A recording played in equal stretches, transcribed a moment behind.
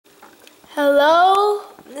Hello,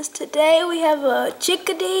 today we have a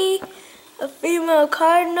chickadee, a female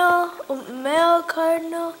cardinal, a male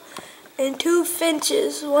cardinal, and two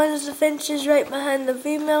finches. One is the finches right behind the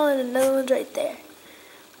female and another one's right there.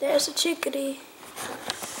 There's a chickadee.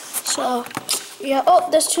 So, yeah, oh,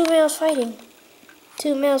 there's two males fighting.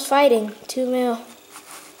 Two males fighting. Two male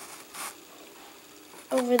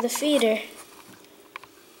over the feeder.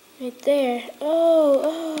 Right there.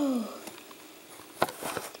 Oh.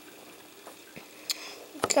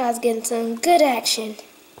 God's getting some good action.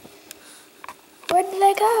 Where did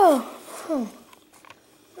they go?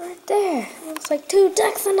 Right there. Looks like two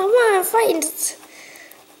ducks in a line fighting.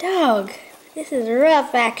 Dog, this is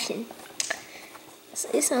rough action.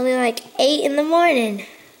 It's only like 8 in the morning.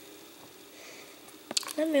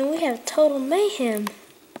 I mean, we have total mayhem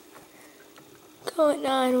going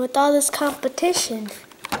on with all this competition.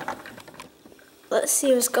 Let's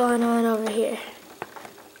see what's going on over here.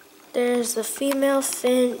 There's the female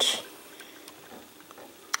finch,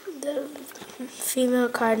 the female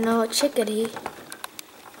cardinal, chickadee.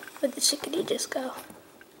 Where'd the chickadee just go?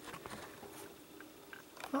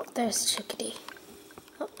 Oh, there's the chickadee.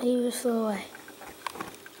 Oh, he just flew away.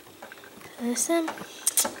 There's him.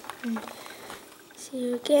 See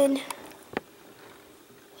you again.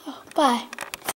 Oh, bye.